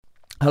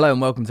Hello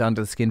and welcome to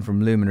Under the Skin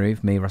from Luminary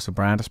with me, Russell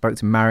Brand. I spoke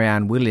to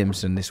Marianne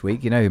Williamson this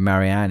week. You know who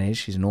Marianne is.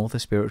 She's an author,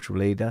 spiritual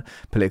leader,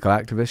 political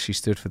activist. She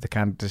stood for the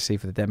candidacy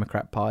for the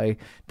Democrat Party,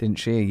 didn't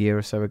she, a year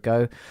or so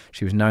ago?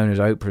 She was known as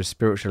Oprah's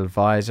spiritual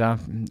advisor,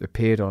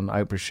 appeared on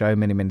Oprah's show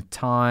many, many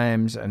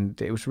times,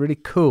 and it was really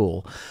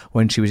cool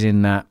when she was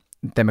in that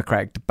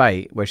Democratic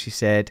debate where she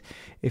said,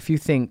 if you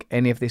think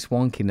any of this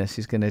wonkiness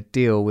is going to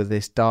deal with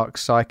this dark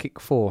psychic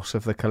force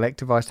of the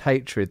collectivized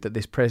hatred that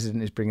this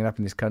president is bringing up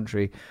in this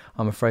country,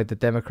 I'm afraid the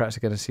Democrats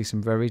are going to see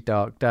some very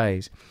dark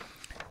days.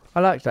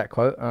 I liked that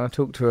quote and I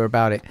talked to her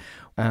about it.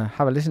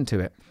 Have a listen to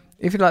it.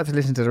 If you'd like to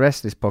listen to the rest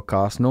of this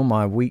podcast, nor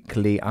my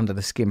weekly Under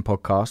the Skin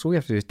podcast, all you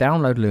have to do is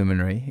download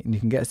Luminary and you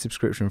can get a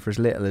subscription for as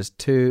little as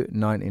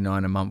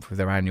 $2.99 a month with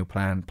their annual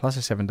plan, plus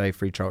a 7-day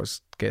free trial to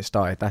get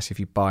started. That's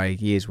if you buy a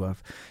year's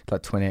worth. It's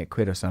like 28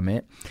 quid or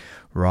something,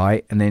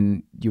 right? And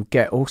then you'll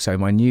get also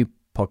my new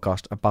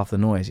podcast, Above the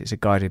Noise. It's a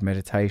guided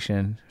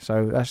meditation.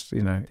 So that's,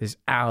 there's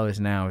hours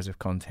and hours of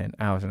content,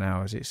 hours and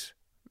hours. It's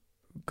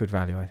good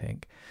value, I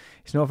think.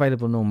 It's not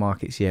available in all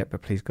markets yet,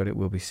 but please God, it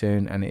will be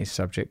soon, and it is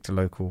subject to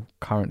local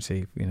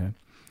currency,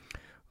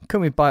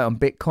 Can we buy it on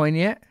Bitcoin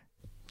yet?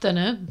 Don't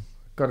know.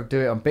 Got to do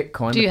it on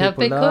Bitcoin. Do you have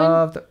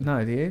Bitcoin?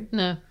 No, do you?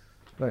 No.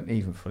 I don't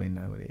even fully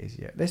know what it is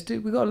yet.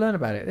 We've got to learn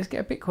about it. Let's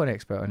get a Bitcoin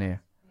expert on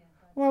here.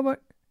 Well,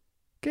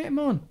 get him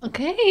on.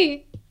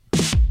 Okay.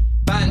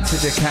 Banter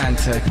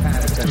decanter.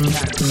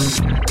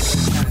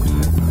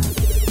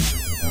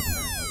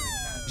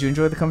 Did you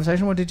enjoy the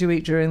conversation? What did you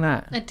eat during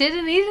that? I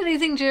didn't eat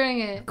anything during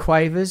it.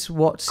 Quavers,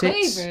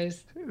 Watsits,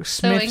 Quavers.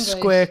 Smith So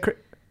Square.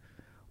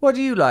 What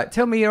do you like?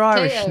 Tell me your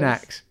Irish Potatoes.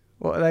 snacks.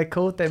 What are they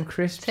called? Them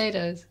crisps?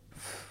 Potatoes.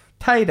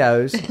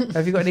 Potatoes.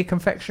 Have you got any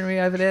confectionery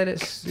over there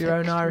that's your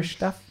own Irish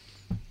stuff?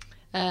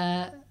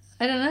 I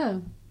don't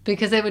know.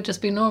 Because they would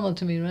just be normal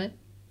to me, right?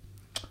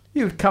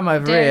 You would come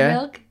over Dairy here.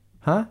 milk?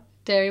 Huh?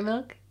 Dairy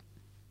milk?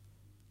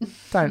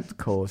 Don't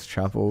cause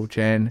trouble,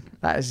 Jen.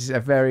 That is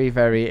a very,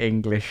 very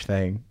English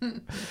thing.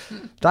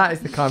 That is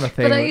the kind of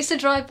thing. But I used to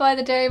drive by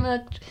the dairy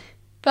milk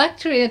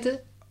factory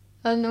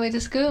on the way to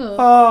school.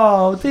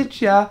 Oh, did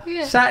ya?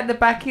 Yeah. Sat in the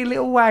back of your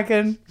little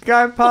wagon,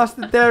 going past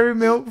the dairy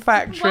milk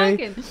factory.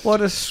 Wagon.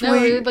 What a No,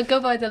 sweet, but go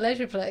by the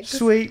Leisureplex.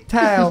 sweet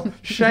tale.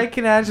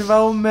 Shaking hands with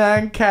old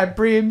man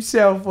Cadbury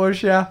himself,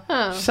 was ya?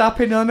 Oh.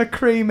 Supping on a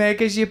cream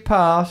egg as you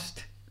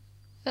passed.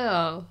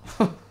 Oh.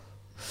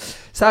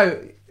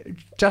 So,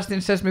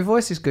 Justin says my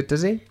voice is good,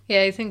 does he?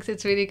 Yeah, he thinks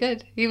it's really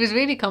good. He was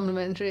really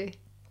complimentary.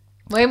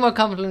 Way more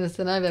compliments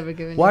than I've ever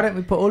given Why you. don't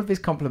we put all of his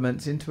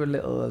compliments into a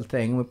little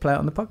thing and we'll play it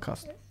on the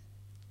podcast?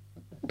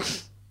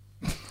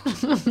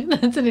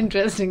 That's an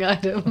interesting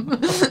item.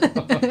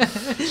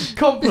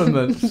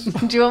 Compliments.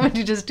 Do you want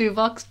me to just do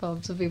vox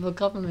pops of people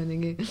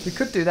complimenting you? We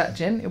could do that,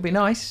 Jen. It'll be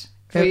nice.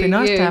 For It'd be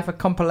nice you. to have a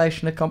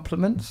compilation of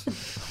compliments.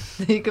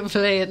 You can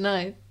play at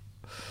night.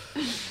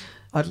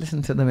 I'd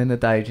listen to them in the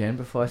day, Jen,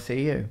 before I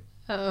see you.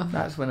 Oh.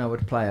 That's when I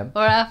would play them.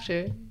 Or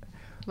after.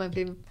 Might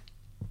be.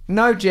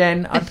 No,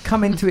 Jen, I'd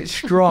come into it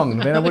strong.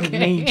 Then I wouldn't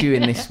Okay. need you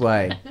in this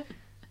way.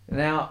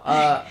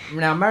 Now,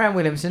 Marianne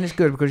Williamson is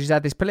good because she's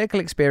had this political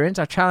experience.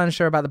 I challenged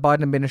her about the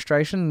Biden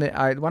administration.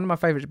 One of my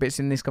favourite bits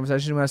in this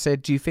conversation when I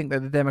said, do you think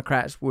that the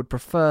Democrats would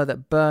prefer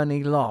that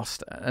Bernie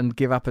lost and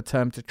give up a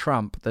term to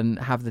Trump than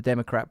have the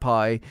Democrat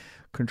Party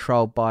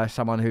controlled by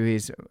someone who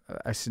is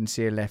a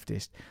sincere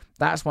leftist?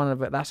 That's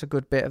a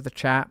good bit of the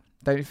chat,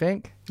 don't you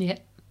think? Yeah.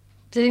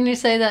 Didn't you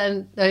say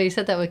that? You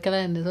said that with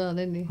Glenn as well,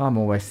 didn't you? I'm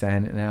always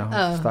saying it now.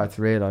 I've Oh. started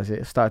to realise it.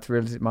 I've started to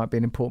realise it might be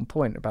an important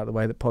point about the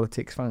way that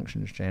politics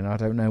functions, Jen. I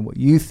don't know what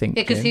you think,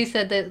 Yeah, because Jen. he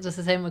said that it was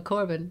the same with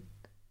Corbyn.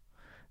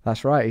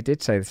 That's right. He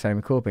did say the same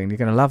with Corbyn. You're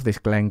going to love this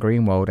Glenn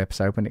Greenwald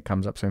episode when it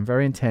comes up. So I'm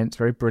very intense,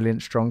 very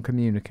brilliant, strong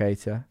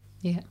communicator.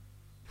 Yeah.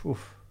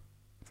 Oof.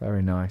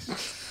 Very nice.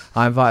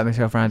 I invited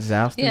myself around his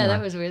house, didn't Yeah, I?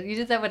 that was weird. You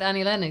did that with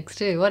Annie Lennox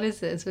too. What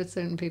is this with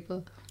certain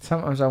people?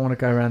 Sometimes I want to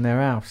go around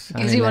their house.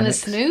 Because Annie you want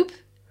to Lennox. snoop?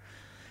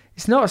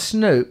 It's not a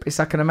snoop.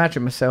 It's I can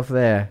imagine myself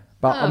there.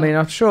 But I Oh. mean,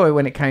 I'm sure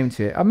when it came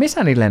to it, I miss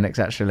Annie Lennox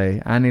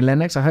actually. Annie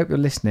Lennox, I hope you're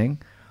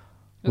listening.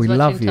 I was We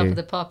love watching Top you. of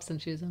the Pops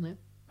and she was on it.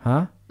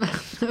 Huh?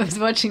 I was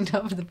watching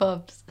Top of the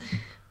Pops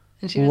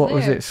and she was What there.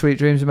 was it? Sweet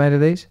Dreams Are Made of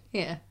These?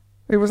 Yeah.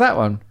 It was that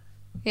one.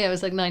 Yeah, it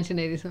was like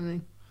 1980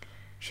 something.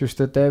 She was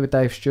stood there with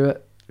Dave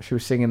Stewart. She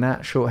was singing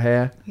that. Short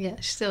hair. Yeah,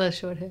 she still has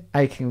short hair.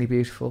 Achingly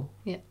beautiful.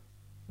 Yeah.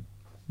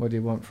 What do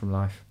you want from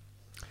life?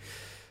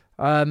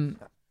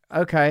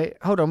 Okay,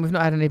 hold on. We've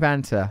not had any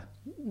banter.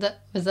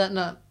 Was that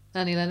not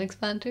Annie Lennox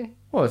banter?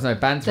 Well, there's no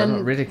banter. I've Then-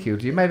 not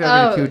ridiculed you. Maybe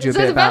I ridiculed you a so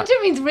bit the about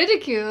banter means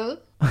ridicule.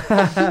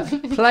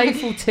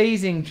 playful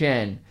teasing,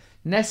 Jen.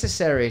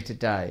 Necessary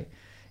today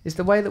is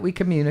the way that we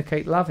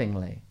communicate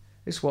lovingly.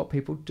 It's what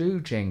people do,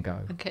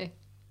 Jengo. Okay.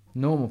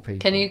 Normal people.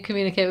 Can you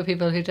communicate with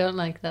people who don't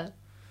like that?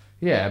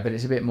 Yeah, but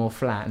it's a bit more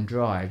flat and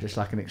dry, just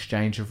like an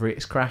exchange of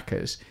Ritz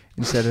crackers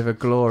instead of a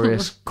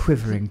glorious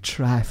quivering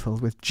trifle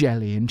with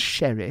jelly and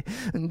sherry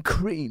and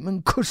cream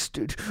and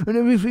custard and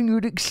everything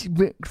you'd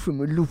expect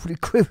from a lovely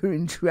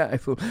quivering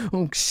trifle,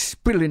 all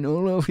spilling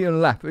all over your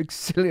lap, a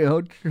silly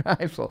old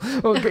trifle,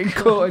 or getting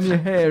caught in your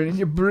hair and in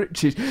your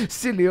breeches,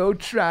 silly old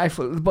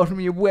trifle at the bottom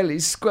of your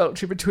wellies,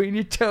 squelching between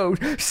your toes,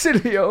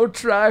 silly old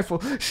trifle,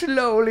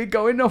 slowly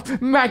going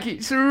off,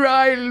 maggots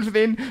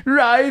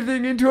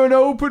writhing into an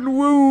open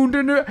wound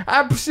and an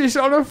abscess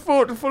on a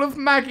foot full of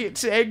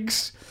maggots'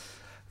 eggs.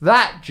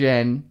 That,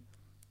 Jen,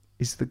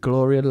 is the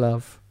glory of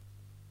love.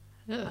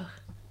 Ugh.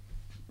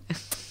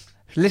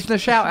 Listener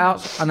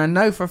shout-outs, and I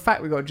know for a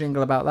fact we got a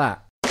jingle about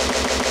that.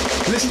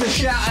 Listener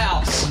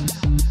shout-outs.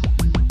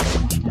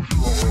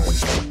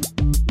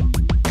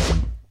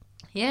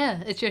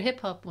 Yeah, it's your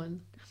hip-hop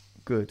one.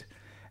 Good.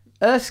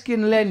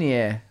 Erskine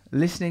Lenier,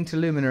 listening to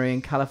Luminary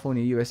in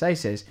California, USA,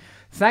 says,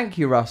 thank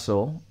you,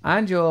 Russell,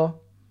 and your...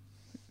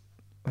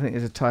 I think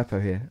there's a typo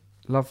here.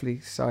 Lovely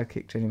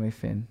sidekick, Jenny May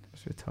Finn.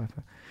 That's a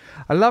typo.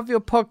 I love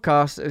your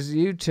podcast as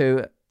you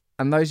two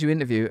and those you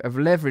interview have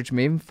leveraged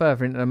me even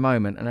further into the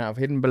moment and out of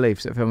hidden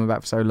beliefs that film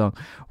about for so long.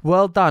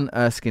 Well done,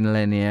 Erskine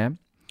Lenier.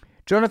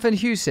 Jonathan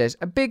Hughes says,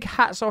 a big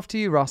hats off to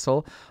you,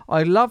 Russell.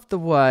 I loved the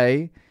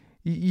way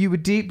you were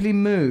deeply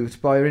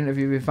moved by your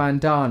interview with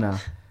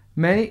Vandana.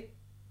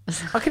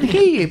 I can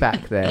hear you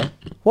back there.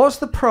 What's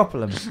the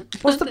problem?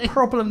 What's the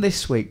problem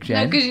this week,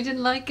 Jen? No, because you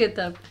didn't like it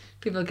that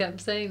people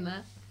kept saying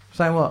that.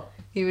 Saying what?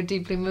 You were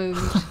deeply moved.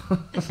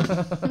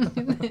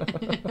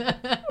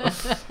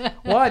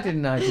 Why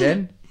didn't I,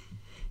 Jen?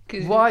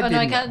 Why didn't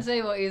I can't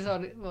say what you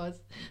thought it was.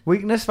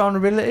 Weakness,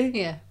 vulnerability?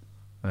 Yeah.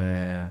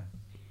 Yeah.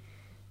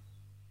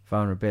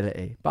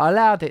 Vulnerability. But I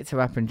allowed it to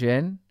happen,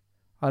 Jen.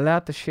 I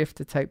allowed the shift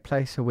to take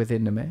place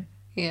within me.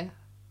 Yeah.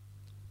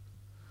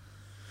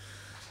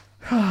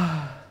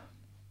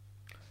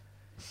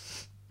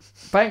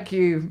 Thank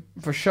you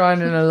for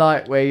shining a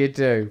light where you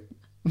do.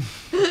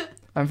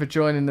 And for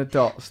joining the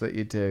dots that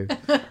you do.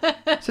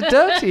 It's a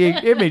dirty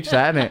image,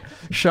 that, isn't it?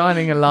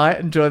 Shining a light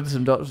and joining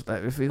some dots.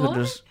 If you could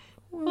just...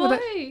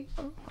 Why?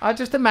 I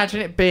just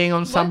imagine it being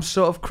on some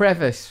sort of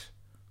crevice.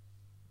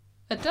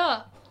 A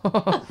dot?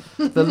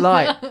 The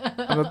light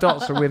and the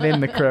dots are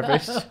within the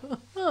crevice.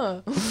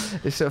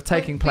 It's sort of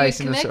taking place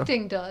in a sort of...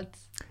 connecting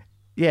dots?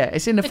 Yeah,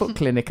 it's in a foot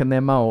clinic and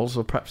they're moles,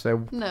 or perhaps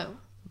they're... No.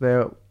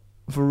 They're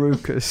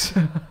verrucas.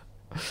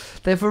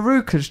 They're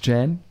verrucas,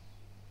 Jen.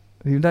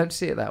 You don't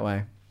see it that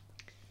way.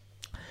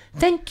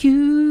 Thank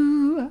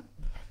you.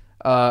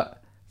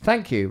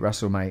 Thank you,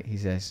 Russell, mate, he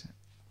says.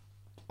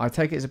 I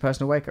take it as a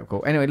personal wake-up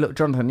call. Anyway, look,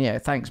 Jonathan, yeah,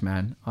 thanks,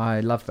 man.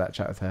 I loved that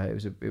chat with her.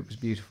 It was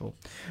beautiful.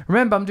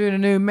 Remember, I'm doing a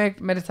new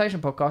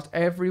meditation podcast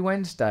every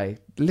Wednesday.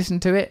 Listen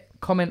to it,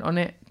 comment on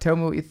it, tell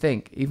me what you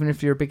think, even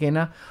if you're a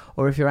beginner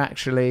or if you're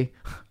actually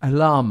a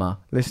lama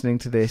listening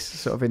to this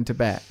sort of in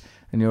Tibet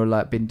and you're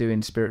like been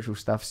doing spiritual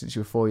stuff since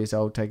you were 4 years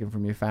old, taken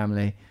from your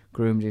family,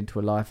 groomed into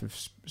a life of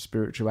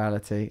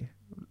spirituality.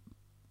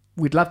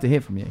 We'd love to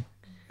hear from you,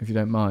 if you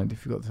don't mind,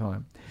 if you've got the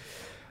time.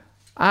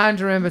 And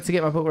remember to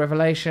get my book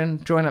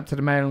Revelation, join up to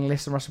the mailing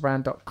list on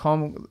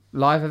russellbrand.com.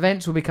 Live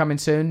events will be coming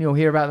soon. You'll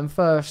hear about them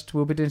first.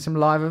 We'll be doing some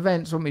live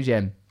events, won't we,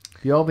 Jen?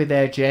 You'll be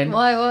there, Jen.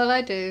 Why? What'll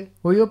I do?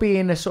 Well, you'll be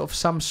in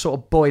some sort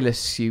of boiler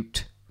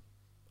suit,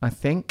 I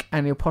think,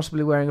 and you're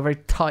possibly wearing a very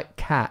tight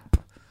cap,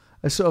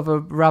 a sort of a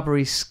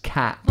rubbery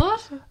cap.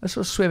 What? A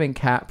sort of swimming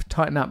cap,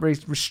 tighten up, very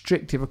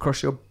restrictive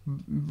across your,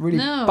 really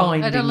no,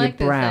 binding I don't like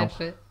your brow. This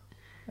outfit.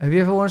 Have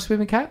you ever worn a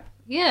swimming cap?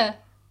 Yeah.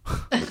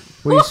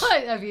 What?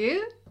 Have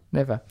you?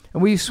 Never.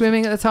 And were you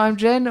swimming at the time,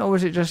 Jen, or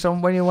was it just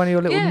on when you're one of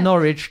your little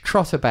Norwich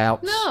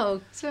trot-abouts?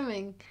 No,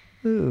 swimming.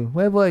 Ooh,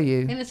 where were you?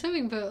 In a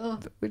swimming pool.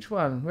 Which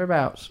one?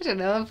 Whereabouts? I don't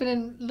know. I've been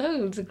in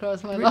loads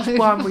across my life. Which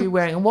one were you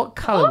wearing, and what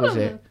colour was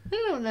it? I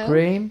don't know.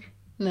 Green?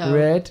 No.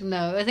 Red?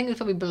 No, I think it was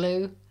probably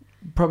blue.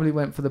 Probably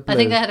went for the blue. I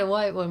think I had a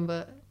white one,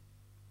 but...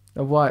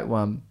 A white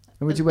one.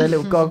 And would you wear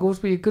little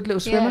goggles? Were you a good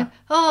little swimmer? Yeah.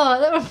 Oh,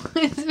 that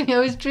reminds me. I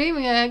was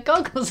dreaming I had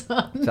goggles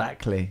on.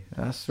 Exactly.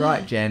 That's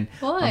right, Jen.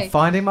 Why? I'm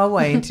finding my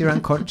way into your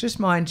unconscious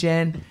mind,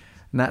 Jen.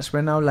 And that's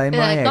when I'll lay my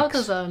eggs. I had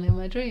goggles on in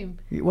my dream.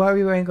 Why were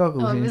you wearing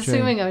goggles in I'm your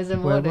assuming dream? I was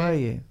in Where water. were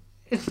you?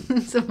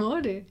 Some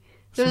water.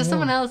 There was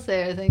someone else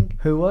there, I think.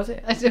 Who was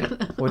it? I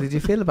don't know. What did you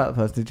feel about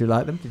the person? Did you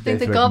like them? Did I think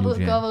they the threaten you,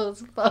 Jen?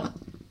 goggles.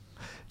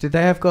 Did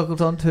they have goggles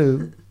on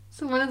too?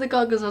 So one of the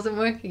goggles wasn't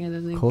working, I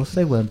don't think. Of course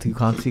they weren't. You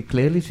can't see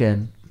clearly,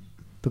 Jen.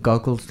 The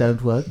goggles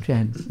don't work,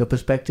 Jen. Your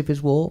perspective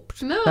is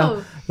warped.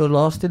 No. You're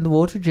lost in the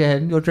water,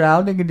 Jen. You're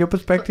drowning and your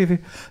perspective is...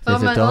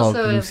 There's a dog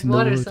loose in the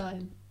water woods.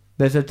 sign.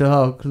 There's a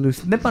dog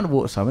loose... Never mind a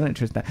water sign. We're not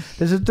interested in that.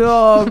 There's a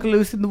dog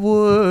loose in the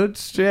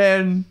woods,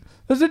 Jen.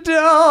 There's a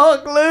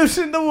dog loose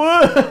in the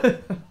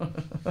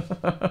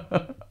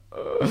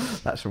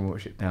woods. That's from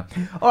Worship now.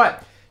 All right.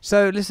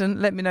 So,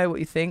 listen, let me know what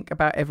you think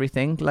about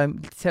everything.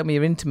 Tell me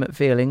your intimate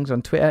feelings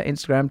on Twitter,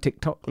 Instagram,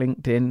 TikTok,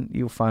 LinkedIn.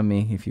 You'll find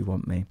me if you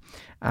want me.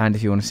 And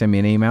if you want to send me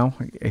an email,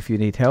 if you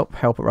need help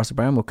at Russell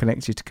Brand. We'll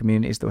connect you to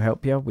communities that will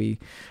help you. We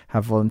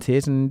have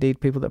volunteers and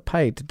indeed people that are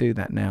paid to do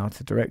that now,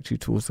 to direct you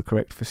towards the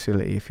correct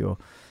facility if you're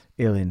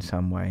ill in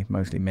some way,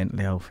 mostly mental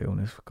health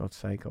illness, for God's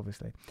sake,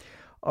 obviously.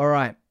 All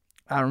right.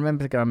 I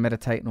remember to go and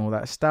meditate and all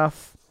that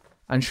stuff.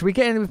 And should we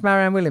get in with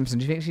Marianne Williamson?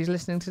 Do you think she's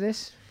listening to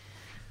this?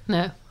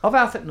 No.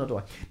 Nor do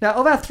I. Now,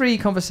 of our 3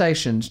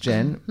 conversations,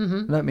 Jen,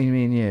 not me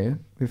and you,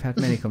 we've had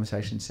many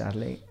conversations,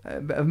 sadly,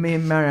 but of me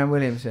and Marianne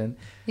Williamson.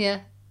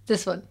 Yeah,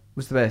 this one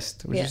was the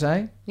best, would you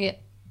say? Yeah.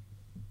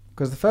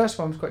 Because the first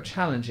one was quite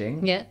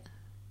challenging. Yeah.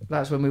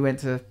 That's when we went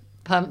to...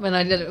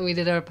 we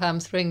did our Palm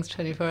Springs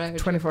 24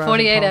 hours. 24 hours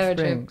 48 hour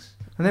trip.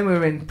 And then we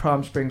were in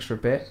Palm Springs for a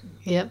bit.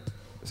 Yep.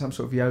 Some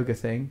sort of yoga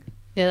thing.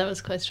 Yeah, that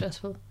was quite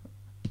stressful.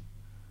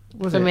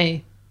 Was for it?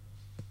 Me.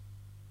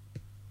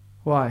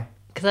 Why?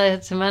 Because I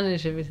had to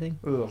manage everything.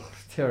 Ugh,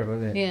 terrible,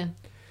 isn't it? Yeah.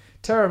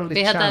 Terribly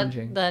we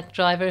challenging. Had that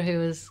driver who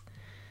was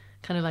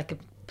kind of like a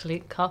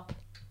police cop.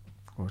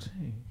 Was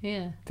he?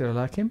 Yeah. Did I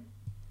like him?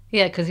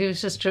 Yeah, because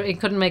he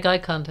couldn't make eye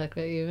contact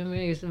with you. Remember,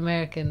 he was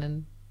American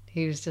and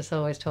he was just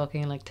always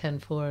talking in like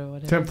 10-4 or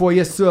whatever. 10-4,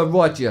 yes sir,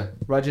 roger.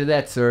 Roger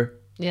that, sir.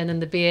 Yeah, and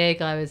then the BA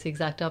guy was the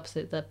exact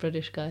opposite, that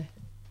British guy.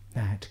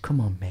 Nat, come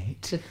on,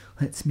 mate.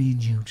 Let's me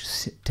and you just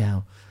sit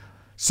down.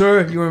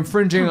 Sir, you're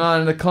infringing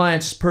on the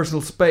client's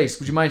personal space.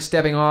 Would you mind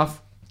stepping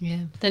off?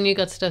 Yeah. Then you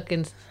got stuck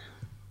in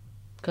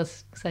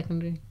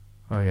secondary.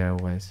 Oh, yeah,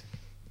 always.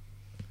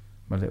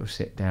 My little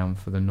sit down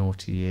for the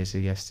naughty years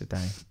of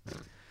yesterday.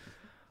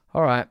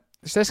 All right.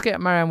 So let's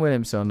get Marianne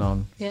Williamson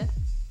on. Yeah.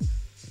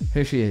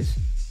 Here she is.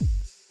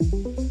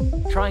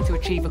 Trying to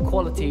achieve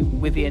equality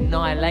with the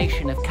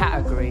annihilation of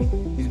category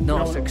is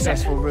not a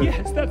successful route.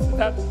 Yes,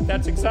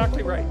 that's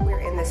exactly right. We're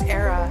in this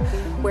era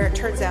where it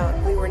turns out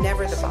we were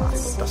never the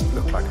boss. It doesn't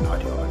look like an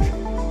ideology.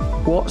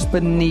 What's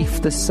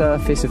beneath the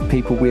surface of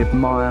people we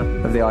admire,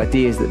 of the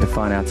ideas that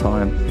define our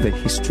time, the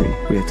history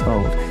we are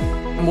told?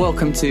 And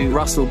welcome to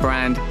Russell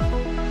Brand.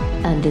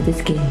 Under the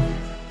Skin.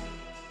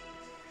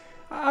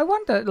 I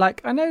wonder,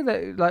 I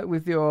know that,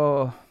 with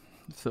your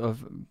sort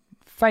of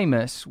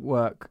famous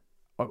work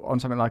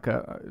on something like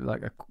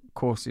a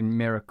Course in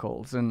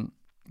Miracles, and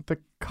the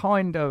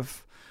kind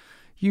of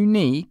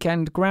unique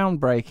and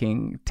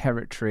groundbreaking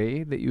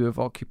territory that you have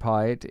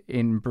occupied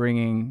in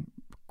bringing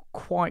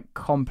quite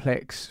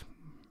complex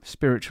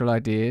spiritual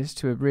ideas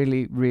to a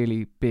really,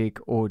 really big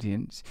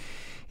audience.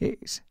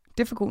 It's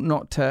difficult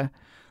not to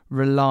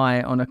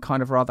rely on a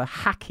kind of rather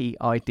hacky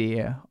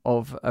idea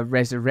of a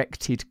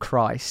resurrected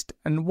Christ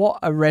and what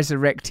a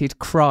resurrected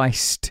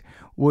Christ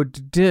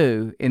would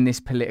do in this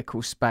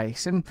political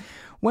space. And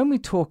when we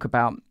talk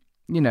about,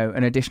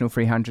 an additional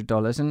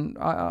 $300, and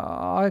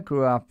I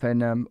grew up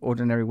in an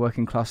ordinary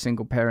working class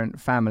single parent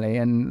family,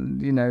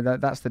 and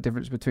that's the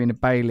difference between a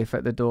bailiff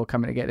at the door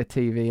coming to get the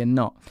TV and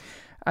not.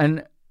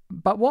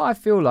 But what I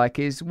feel like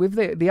is with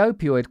the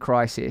opioid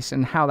crisis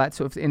and how that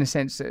sort of, in a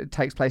sense,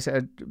 takes place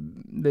at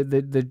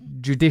the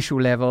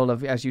judicial level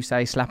of, as you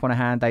say, slap on a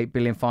hand, 8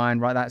 billion fine,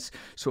 right? That's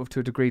sort of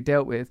to a degree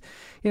dealt with.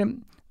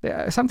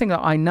 Something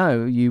that I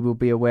know you will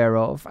be aware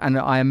of, and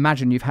I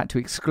imagine you've had to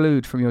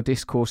exclude from your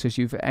discourse as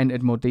you've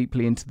entered more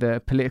deeply into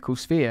the political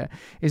sphere,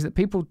 is that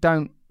you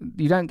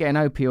don't get an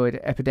opioid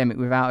epidemic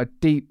without a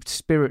deep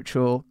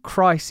spiritual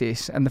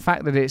crisis, and the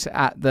fact that it's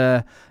at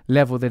the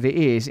level that it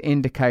is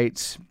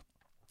indicates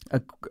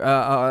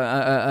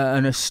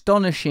an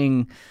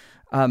astonishing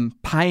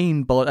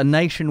pain body, a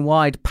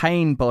nationwide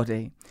pain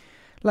body.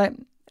 Like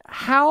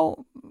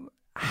how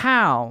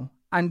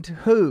and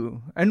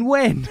who and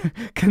when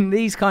can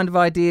these kind of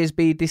ideas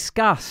be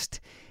discussed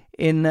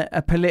in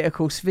a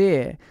political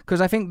sphere?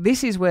 Because I think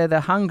this is where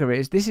the hunger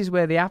is, this is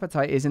where the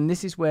appetite is, and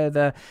this is where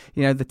the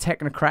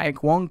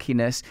technocratic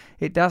wonkiness,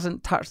 it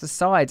doesn't touch the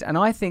sides. And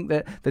I think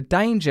that the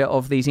danger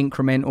of these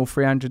incremental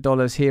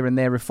 $300 here and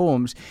there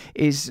reforms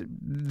is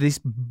this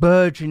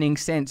burgeoning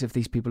sense of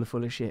these people are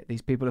full of shit,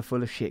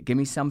 give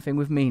me something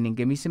with meaning,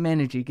 give me some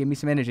energy.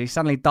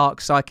 Suddenly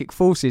dark psychic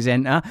forces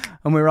enter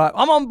and we're like,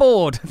 I'm on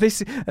board.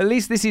 At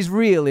least this is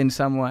real in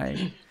some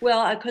way.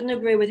 Well, I couldn't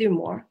agree with you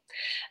more.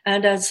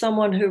 And as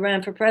someone who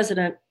ran for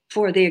president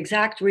for the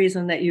exact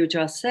reason that you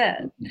just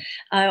said,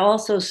 I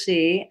also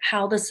see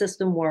how the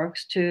system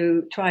works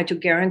to try to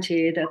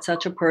guarantee that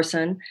such a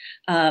person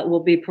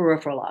will be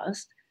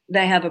peripheralized.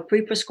 They have a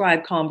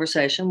pre-prescribed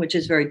conversation, which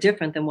is very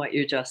different than what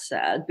you just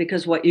said,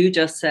 because what you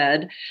just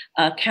said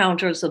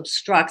counters,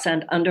 obstructs,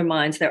 and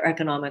undermines their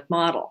economic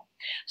model.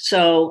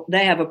 So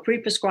they have a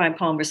pre-prescribed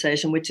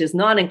conversation, which does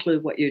not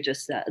include what you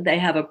just said. They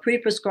have a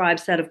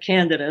pre-prescribed set of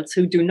candidates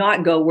who do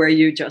not go where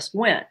you just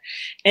went.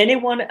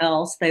 Anyone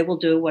else, they will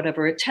do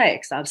whatever it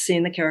takes. I've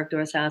seen the character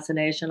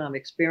assassination. I've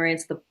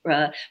experienced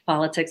the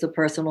politics of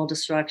personal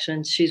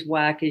destruction. She's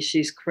wacky.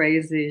 She's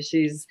crazy.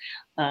 She's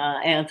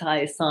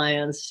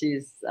anti-science.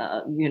 She's,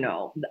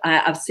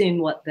 I've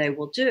seen what they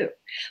will do.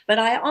 But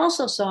I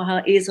also saw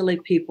how easily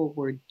people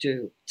were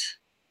duped.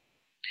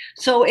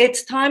 So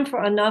it's time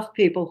for enough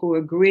people who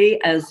agree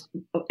as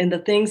in the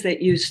things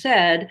that you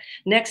said.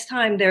 Next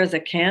time there's a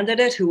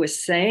candidate who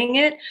is saying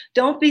it,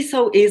 don't be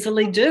so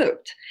easily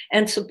duped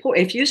and support.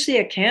 If you see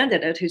a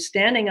candidate who's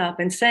standing up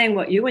and saying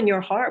what you in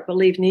your heart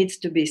believe needs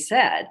to be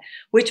said,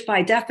 which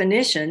by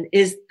definition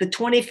is the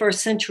 21st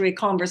century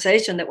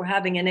conversation that we're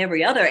having in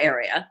every other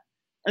area.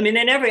 I mean,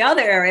 in every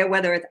other area,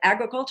 whether it's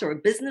agriculture or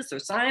business or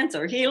science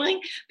or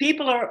healing,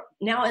 people are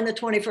now in the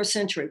 21st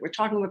century. We're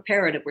talking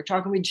reparative, we're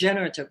talking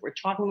regenerative, we're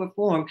talking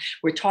reform,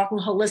 we're talking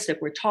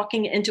holistic, we're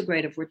talking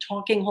integrative, we're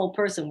talking whole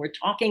person, we're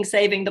talking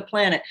saving the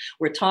planet,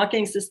 we're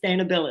talking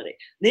sustainability.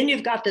 Then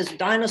you've got this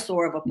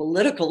dinosaur of a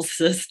political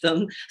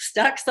system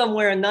stuck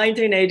somewhere in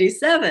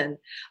 1987.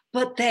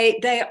 But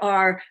they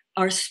are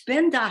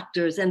spin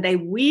doctors, and they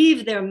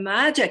weave their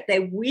magic.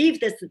 They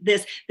weave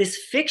this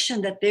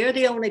fiction that they're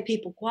the only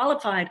people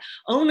qualified.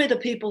 Only the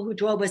people who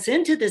drove us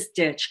into this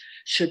ditch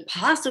should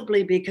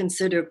possibly be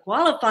considered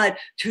qualified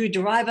to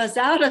drive us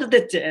out of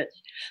the ditch.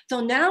 So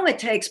now it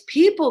takes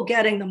people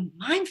getting the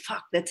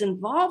mindfuck that's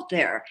involved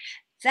there.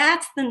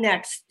 That's the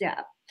next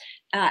step.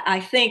 I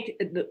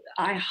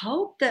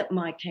hope that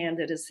my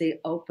candidacy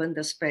opened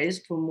the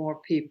space for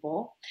more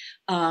people.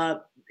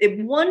 If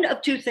one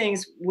of two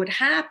things would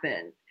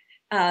happen,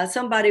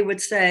 somebody would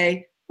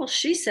say, well,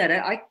 she said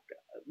it.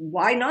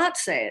 Why not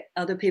say it?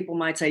 Other people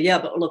might say, yeah,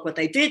 but look what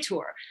they did to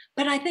her.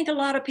 But I think a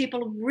lot of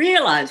people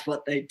realize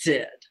what they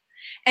did.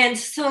 And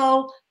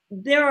so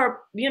there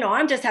are,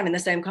 I'm just having the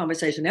same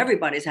conversation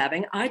everybody's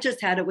having. I just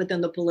had it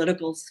within the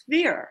political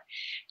sphere.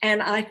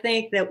 And I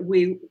think that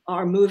we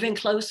are moving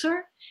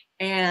closer.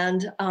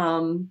 And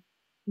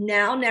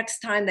now next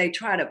time they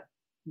try to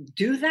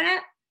do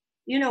that,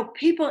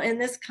 people in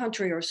this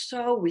country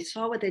we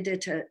saw what they did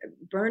to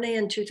Bernie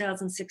in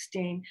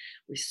 2016.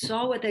 We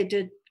saw what they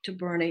did to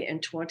Bernie in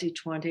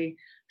 2020.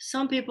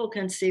 Some people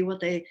can see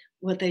what they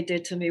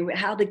did to me,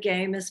 how the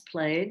game is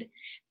played.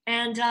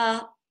 And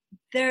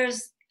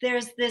there's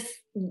the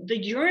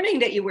yearning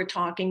that you were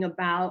talking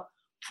about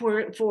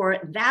for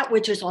that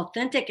which is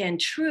authentic and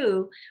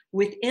true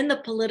within the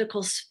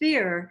political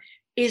sphere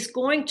is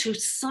going to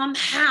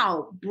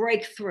somehow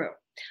break through.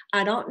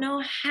 I don't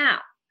know how.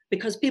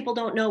 Because people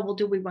don't know, well,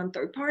 do we run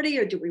third party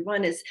or do we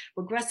run as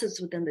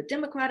progressives within the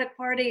Democratic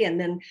Party? And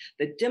then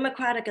the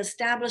Democratic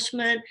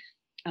establishment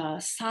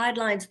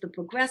sidelines the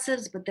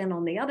progressives. But then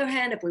on the other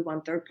hand, if we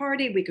run third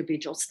party, we could be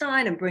Jill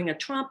Stein and bring a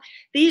Trump.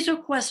 These are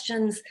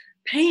questions,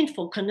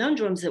 painful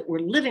conundrums that we're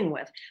living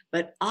with.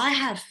 But I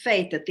have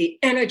faith that the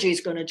energy is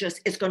going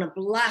to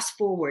blast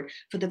forward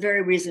for the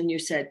very reason you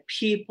said.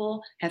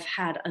 People have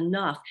had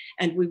enough.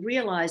 And we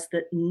realize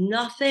that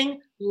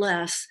nothing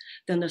less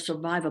than the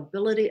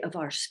survivability of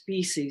our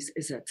species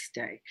is at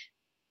stake.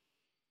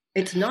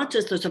 It's not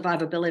just the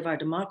survivability of our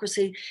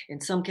democracy.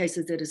 In some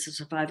cases, it is the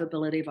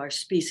survivability of our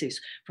species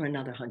for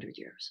another 100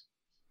 years.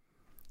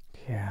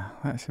 Yeah,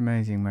 that's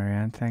amazing,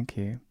 Marianne. Thank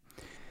you.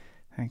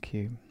 Thank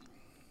you.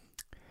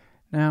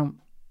 Now,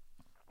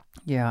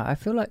 yeah, I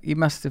feel like you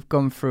must have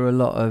gone through a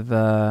lot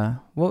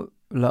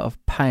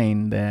of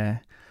pain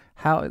there.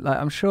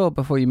 I'm sure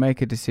before you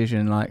make a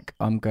decision like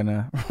I'm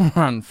gonna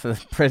run for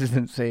the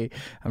presidency,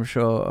 I'm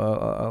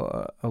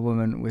sure a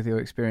woman with your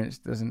experience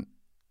doesn't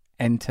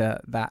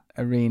enter that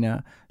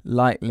arena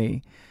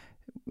lightly.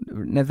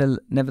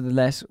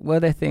 Nevertheless, were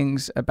there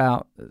things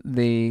about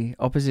the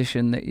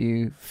opposition that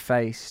you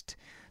faced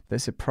that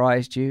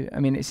surprised you? I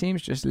mean, it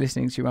seems just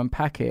listening to you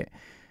unpack it,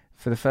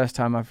 for the first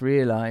time I've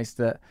realised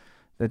that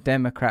the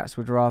Democrats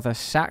would rather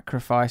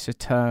sacrifice a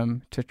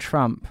term to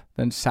Trump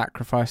than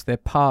sacrifice their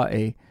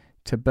party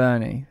to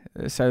Bernie.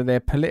 So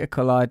their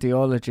political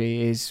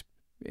ideology is,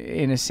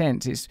 in a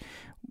sense, it's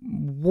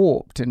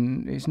warped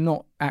and it's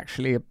not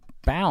actually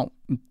about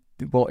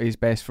what is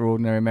best for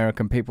ordinary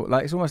American people.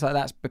 Like, it's almost like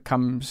that's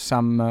become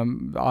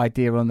some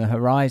idea on the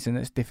horizon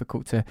that's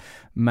difficult to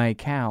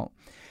make out.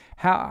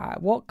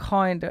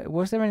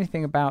 Was there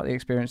anything about the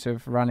experience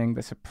of running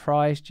that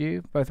surprised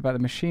you, both about the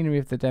machinery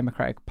of the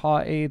Democratic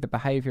Party, the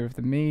behaviour of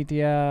the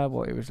media,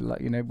 what it was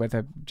like,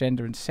 whether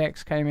gender and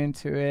sex came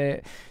into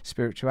it,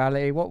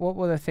 spirituality? What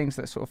were the things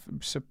that sort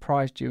of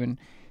surprised you and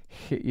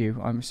hit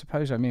you? I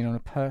mean on a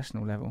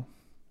personal level.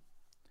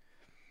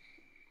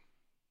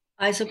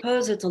 I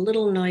suppose it's a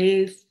little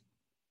naive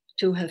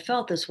to have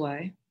felt this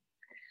way,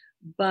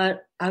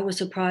 but I was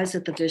surprised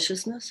at the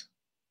viciousness.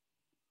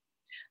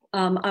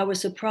 I was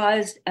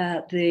surprised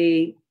at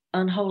the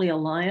unholy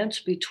alliance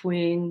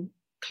between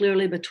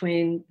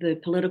the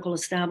political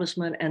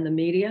establishment and the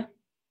media.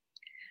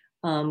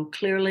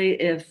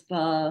 Clearly, if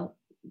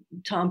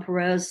Tom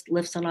Perez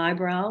lifts an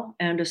eyebrow,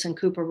 Anderson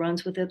Cooper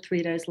runs with it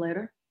 3 days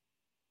later.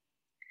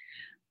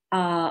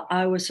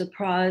 I was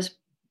surprised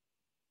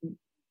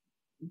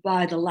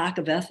by the lack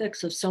of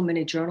ethics of so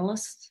many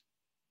journalists,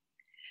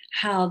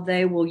 how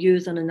they will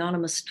use an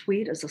anonymous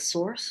tweet as a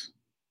source,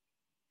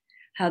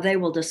 how they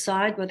will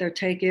decide what their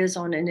take is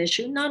on an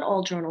issue. Not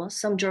all journalists,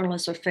 some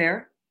journalists are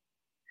fair,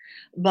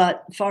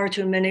 but far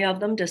too many of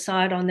them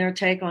decide on their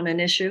take on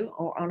an issue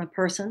or on a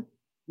person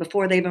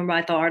before they even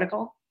write the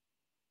article.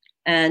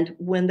 And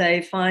when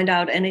they find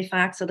out any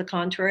facts to the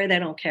contrary, they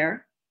don't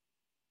care.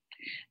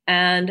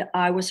 And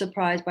I was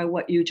surprised by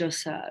what you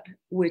just said,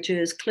 which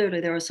is clearly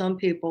there are some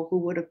people who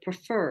would have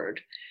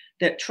preferred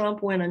that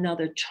Trump win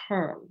another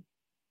term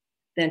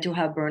than to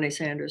have Bernie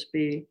Sanders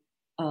be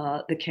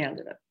the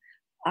candidate.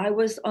 I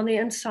was on the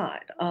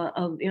inside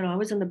of, I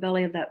was in the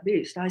belly of that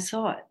beast. I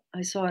saw it.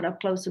 I saw it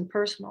up close and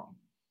personal.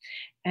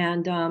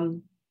 And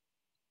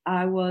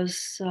I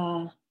was,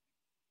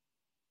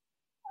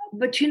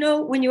 but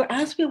when you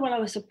asked me what I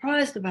was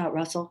surprised about,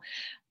 Russell,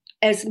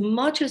 as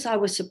much as I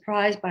was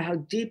surprised by how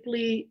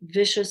deeply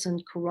vicious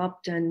and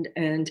corrupt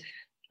and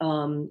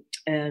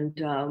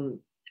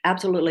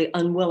absolutely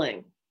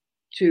unwilling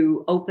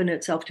to open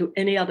itself to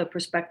any other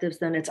perspectives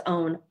than its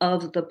own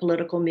of the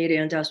political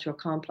media industrial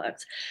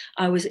complex,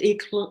 I was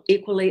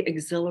equally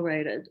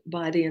exhilarated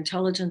by the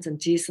intelligence and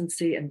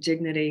decency and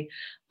dignity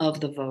of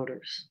the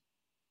voters.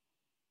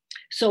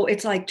 So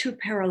it's like two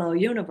parallel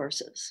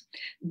universes.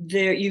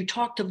 There, you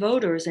talk to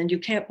voters and you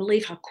can't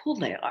believe how cool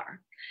they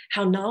are,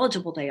 how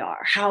knowledgeable they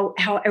are, how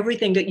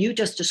everything that you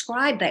just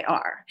described they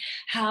are,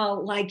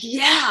 how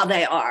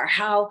they are,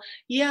 how,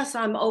 yes,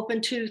 I'm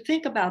open to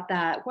think about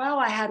that. Wow,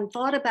 I hadn't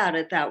thought about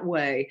it that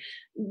way.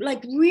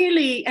 Like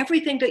really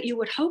everything that you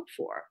would hope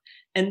for.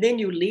 And then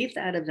you leave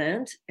that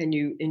event and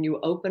you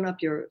open up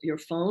your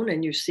phone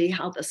and you see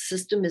how the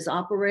system is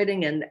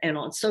operating and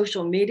on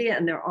social media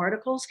and their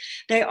articles.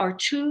 They are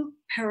two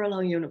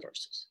parallel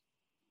universes.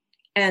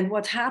 And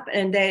what's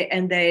happened,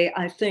 and they,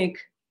 I think,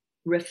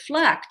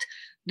 reflect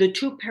the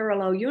two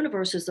parallel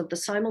universes of the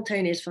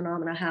simultaneous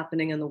phenomena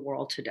happening in the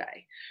world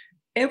today.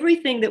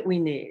 Everything that we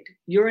need,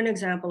 you're an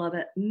example of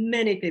it.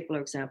 Many people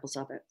are examples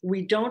of it.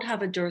 We don't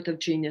have a dearth of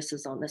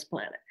geniuses on this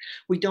planet.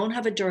 We don't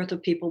have a dearth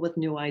of people with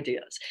new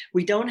ideas.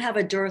 We don't have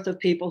a dearth of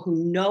people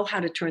who know how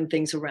to turn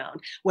things around,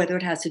 whether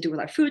it has to do with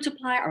our food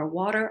supply, our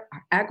water,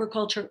 our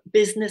agriculture,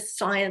 business,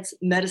 science,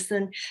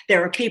 medicine.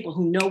 There are people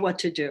who know what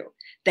to do.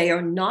 They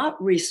are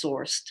not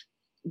resourced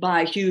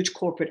by huge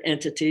corporate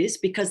entities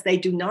because they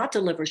do not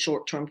deliver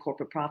short-term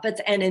corporate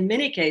profits and in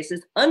many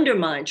cases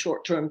undermine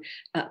short-term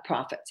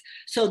profits.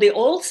 So the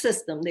old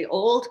system, the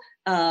old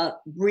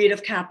breed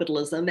of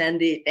capitalism and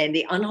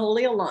the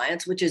unholy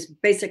alliance, which is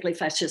basically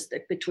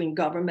fascistic between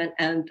government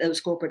and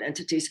those corporate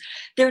entities,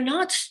 they're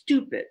not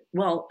stupid.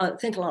 Well, I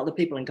think a lot of the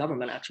people in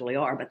government actually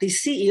are, but these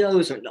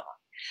CEOs are not.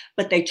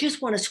 But they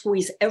just want to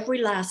squeeze every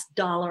last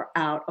dollar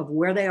out of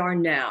where they are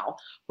now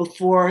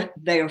before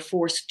they are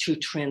forced to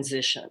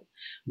transition.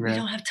 Right. We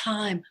don't have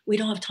time. We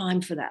don't have time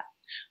for that.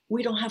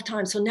 We don't have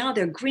time. So now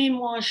they're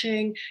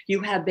greenwashing.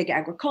 You have big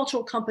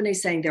agricultural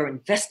companies saying they're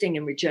investing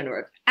in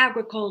regenerative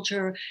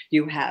agriculture.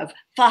 You have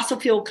fossil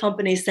fuel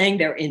companies saying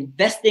they're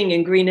investing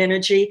in green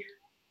energy.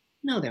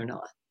 No, they're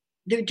not.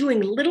 They're doing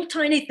little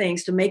tiny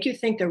things to make you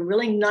think they're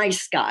really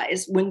nice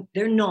guys when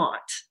they're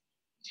not.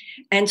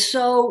 And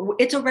so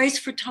it's a race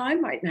for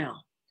time right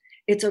now.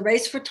 It's a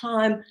race for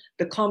time.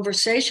 The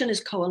conversation is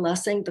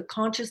coalescing. The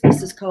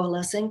consciousness is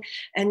coalescing.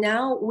 And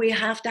now we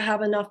have to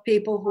have enough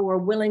people who are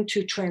willing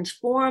to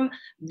transform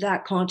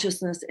that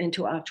consciousness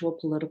into actual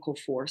political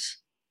force.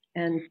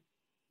 And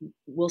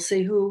we'll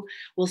see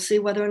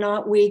whether or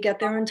not we get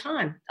there in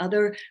time.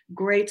 Other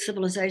great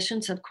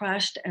civilizations have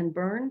crashed and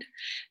burned.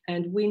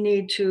 And we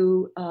need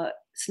to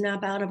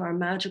snap out of our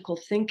magical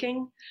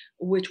thinking,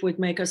 which would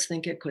make us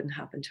think it couldn't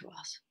happen to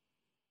us.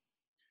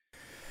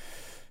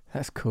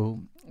 That's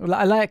cool. Well,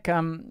 I like,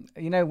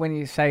 when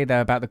you say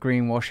though about the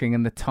greenwashing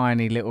and the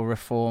tiny little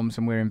reforms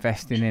and we're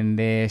investing in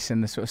this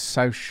and the sort of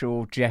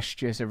social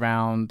gestures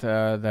around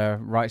the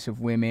rights of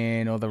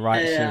women or the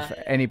rights of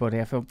anybody,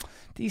 I feel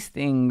these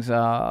things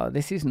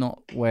this is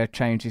not where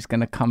change is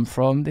going to come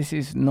from. This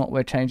is not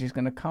where change is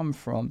going to come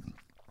from.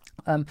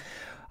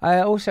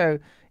 I also,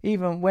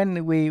 even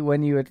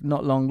when you had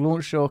not long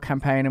launched your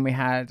campaign and we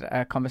had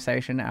a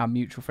conversation at our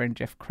mutual friend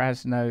Jeff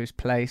Krasno's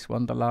place,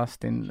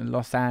 Wanderlust in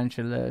Los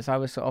Angeles, I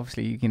was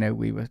obviously,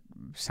 we were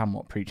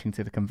somewhat preaching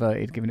to the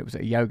converted, given it was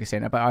at a yoga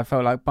center, but I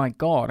felt like, by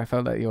God, I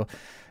felt that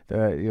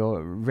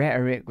your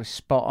rhetoric was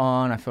spot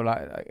on. I feel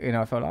like,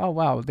 oh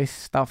wow, this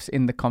stuff's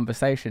in the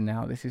conversation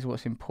now. This is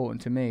what's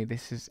important to me.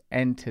 This has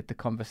entered the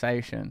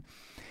conversation.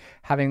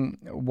 Having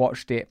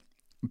watched it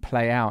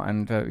play out,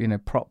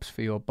 and props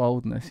for your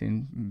boldness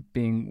in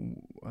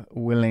being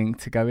willing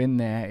to go in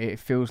there. It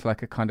feels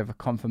like a kind of a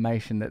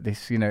confirmation that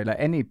this, like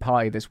any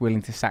party that's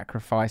willing to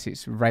sacrifice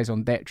its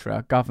raison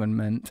d'etre,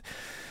 government,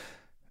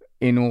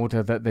 in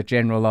order that the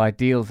general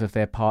ideals of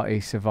their party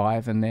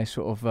survive and their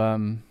sort of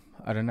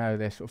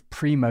their sort of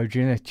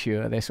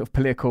primogeniture, their sort of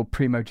political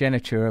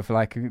primogeniture of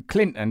like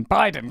Clinton,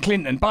 Biden,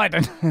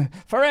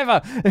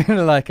 forever.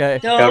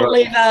 Don't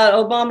leave out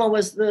Obama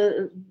was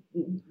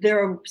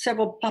there are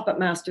several puppet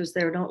masters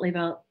there. Don't leave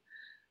out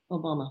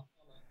Obama.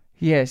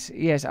 Yes,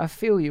 I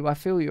feel you. I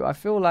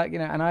feel like,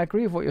 and I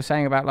agree with what you're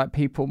saying about like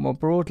people more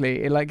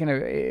broadly. Before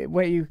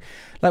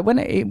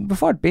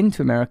I'd been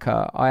to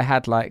America, I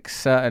had like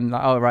certain,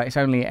 it's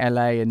only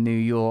LA and New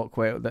York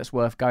that's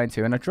worth going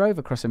to. And I drove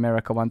across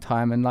America one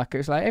time, and like it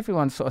was like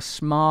everyone's sort of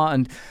smart,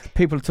 and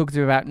people are talking to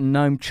me about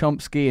Noam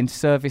Chomsky and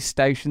service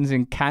stations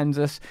in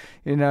Kansas,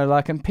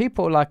 and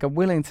people like are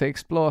willing to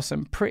explore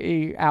some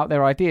pretty out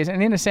there ideas.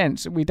 And in a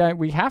sense, we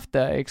have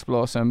to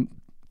explore some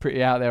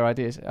pretty out there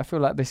ideas. I feel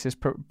like this has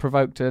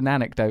provoked an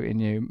anecdote in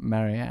you,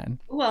 Marianne.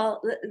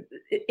 Well,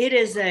 it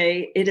is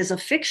a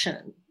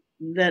fiction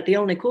that the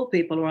only cool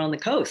people are on the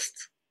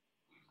coast.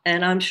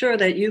 And I'm sure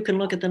that you can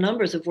look at the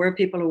numbers of where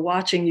people are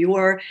watching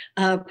your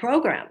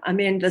program. I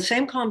mean, the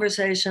same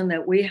conversation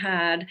that we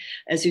had,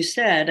 as you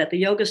said, at the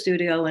yoga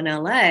studio in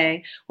LA,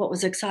 what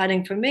was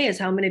exciting for me is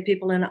how many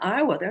people in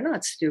Iowa, they're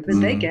not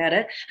stupid, they get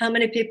it. How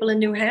many people in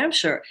New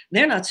Hampshire,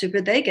 they're not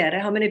stupid, they get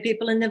it. How many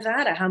people in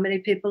Nevada, how many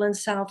people in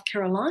South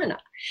Carolina?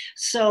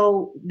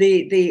 So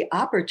the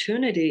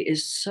opportunity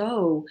is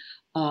so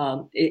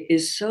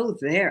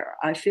there.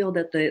 I feel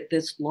that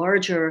this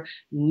larger,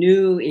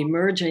 new,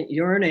 emergent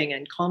yearning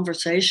and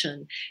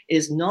conversation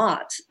is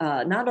not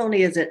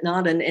only is it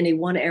not in any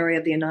one area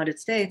of the United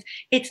States,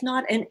 it's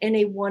not in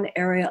any one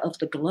area of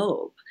the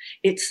globe.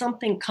 It's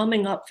something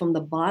coming up from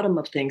the bottom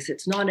of things.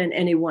 It's not in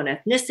any one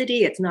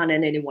ethnicity. It's not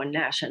in any one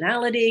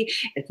nationality.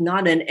 It's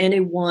not in any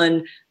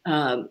one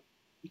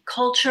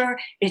culture.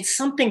 It's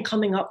something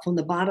coming up from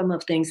the bottom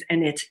of things,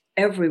 and it's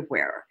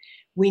everywhere.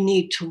 We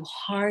need to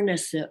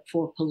harness it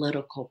for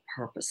political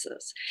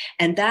purposes.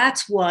 And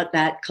that's what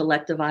that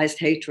collectivized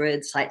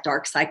hatred,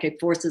 dark psychic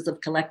forces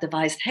of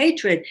collectivized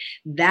hatred,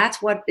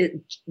 that's what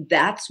Nazism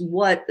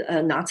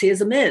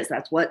is.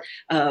 That's what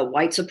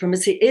white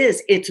supremacy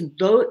is. It's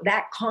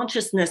that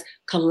consciousness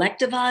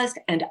collectivized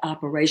and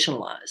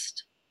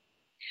operationalized.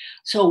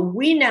 So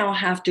we now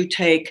have to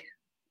take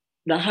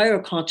the higher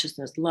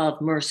consciousness,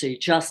 love, mercy,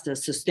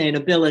 justice,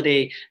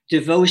 sustainability,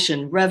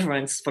 devotion,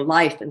 reverence for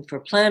life and for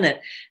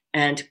planet,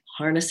 and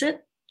harness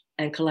it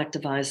and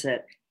collectivize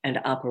it and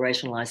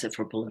operationalize it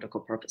for political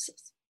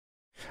purposes.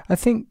 I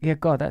think,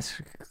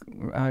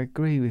 I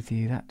agree with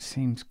you. That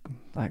seems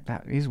like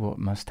that is what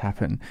must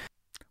happen.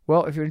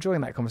 Well, if you're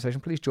enjoying that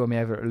conversation, please join me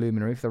over at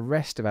Luminary for the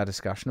rest of our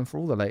discussion and for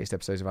all the latest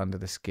episodes of Under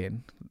the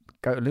Skin.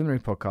 Go to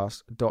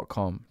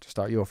luminarypodcast.com to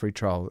start your free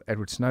trial.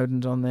 Edward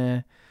Snowden's on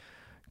there.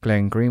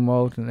 Glenn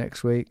Greenwald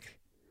next week.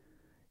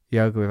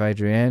 Yoga with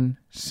Adrienne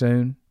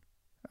soon.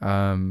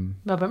 Robert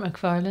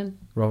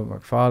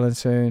McFarlane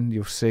soon.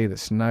 You'll see that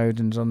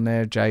Snowden's on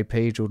there.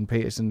 JP, Jordan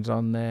Peterson's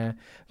on there.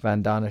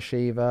 Vandana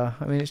Shiva.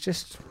 I mean,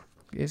 it's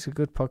a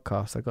good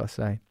podcast, I've got to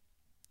say.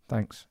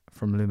 Thanks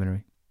from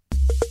Luminary.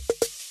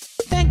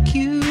 Thank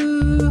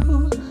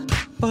you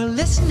for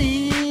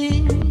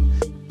listening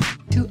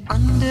to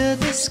Under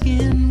the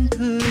Skin.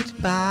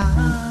 Goodbye.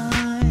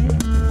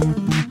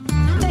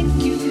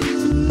 Thank you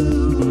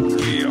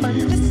for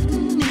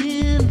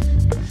listening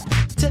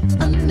to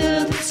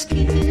Under the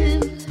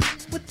Skin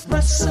with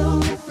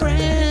Russell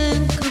Brand.